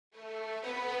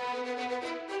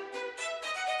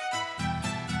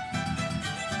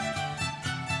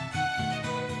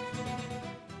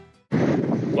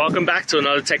Welcome back to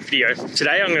another tech video.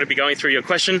 Today I'm going to be going through your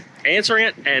question, answering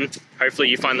it, and hopefully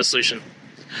you find the solution.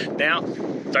 Now,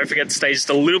 don't forget to stay just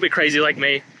a little bit crazy like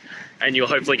me, and you'll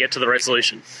hopefully get to the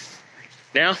resolution.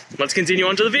 Now, let's continue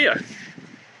on to the video.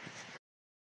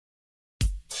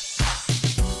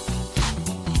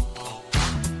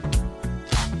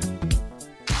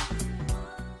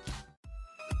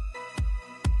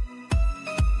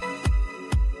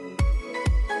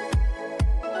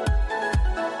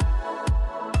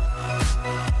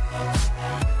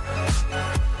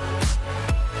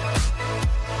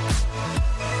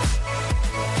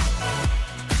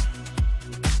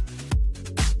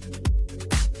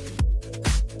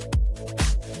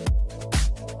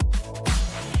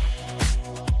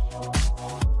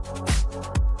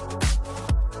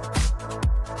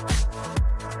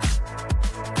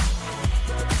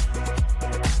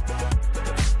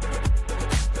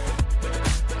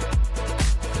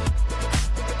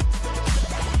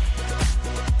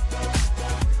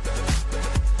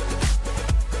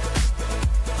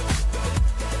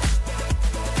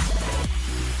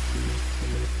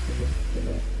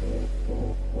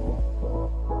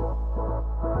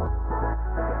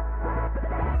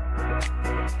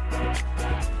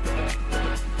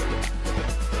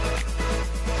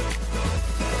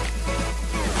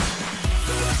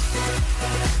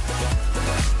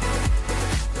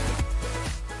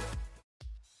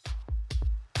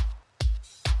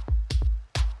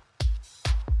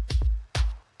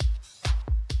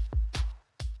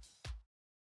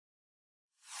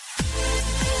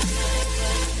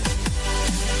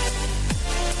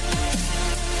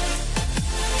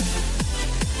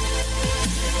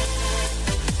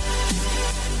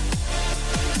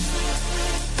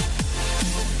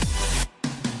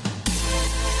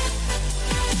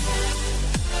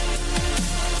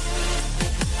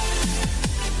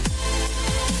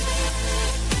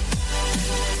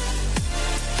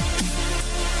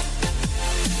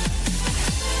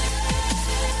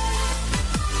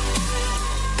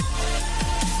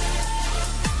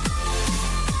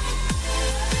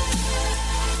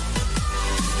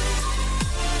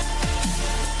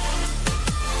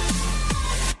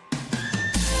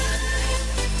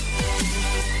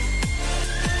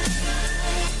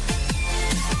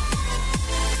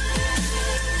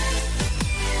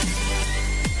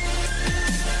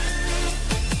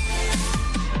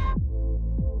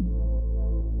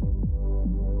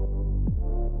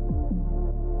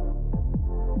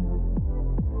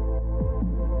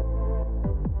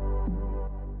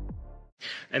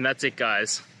 And that's it,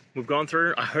 guys. We've gone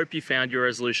through. I hope you found your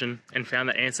resolution and found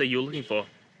the answer you're looking for.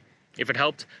 If it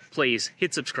helped, please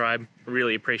hit subscribe.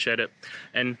 Really appreciate it.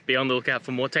 And be on the lookout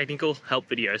for more technical help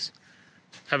videos.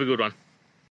 Have a good one.